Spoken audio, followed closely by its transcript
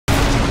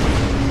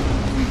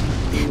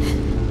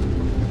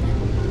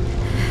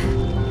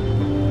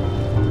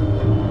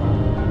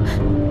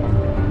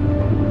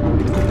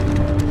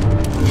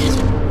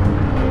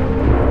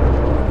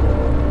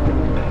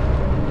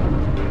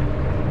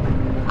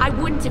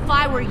If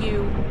I were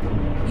you,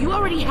 you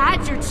already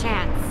had your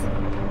chance.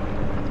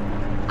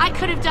 I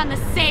could have done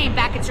the same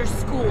back at your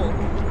school.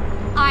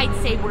 I'd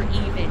say we're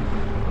even.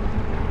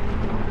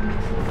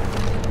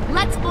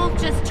 Let's both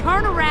just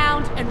turn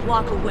around and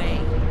walk away.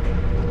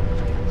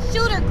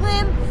 Shoot her,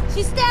 Clem!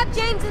 She stabbed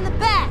James in the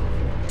back!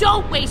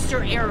 Don't waste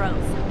your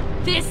arrows.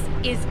 This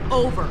is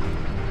over.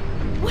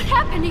 What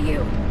happened to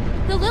you?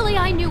 The Lily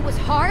I knew was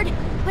hard,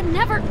 but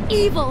never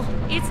evil.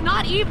 It's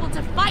not evil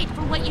to fight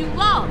for what you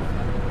love.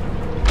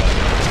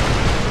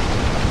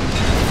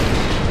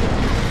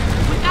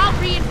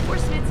 Without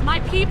reinforcements, my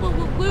people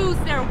will lose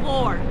their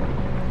war.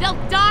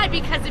 They'll die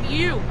because of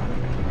you.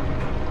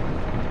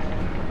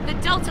 The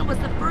Delta was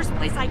the first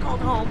place I called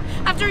home,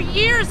 after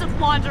years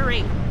of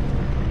wandering.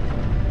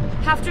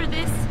 After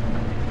this,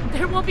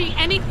 there won't be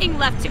anything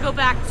left to go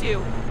back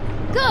to.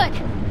 Good!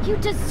 You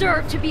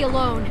deserve to be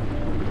alone.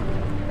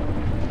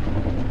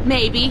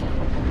 Maybe.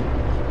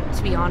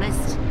 To be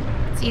honest,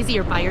 it's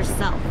easier by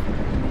yourself.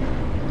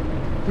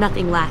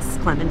 Nothing lasts,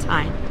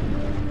 Clementine.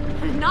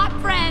 Not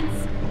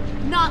friends,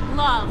 not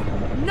love,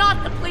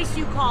 not the place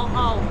you call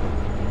home.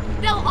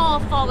 They'll all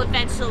fall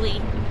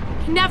eventually.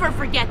 Never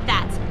forget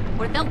that,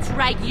 or they'll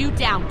drag you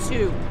down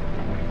too.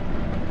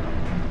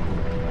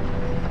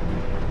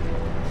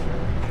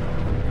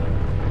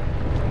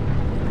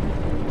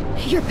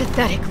 You're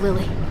pathetic,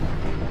 Lily.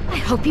 I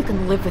hope you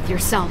can live with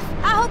yourself.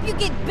 I hope you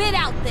get bit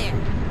out there!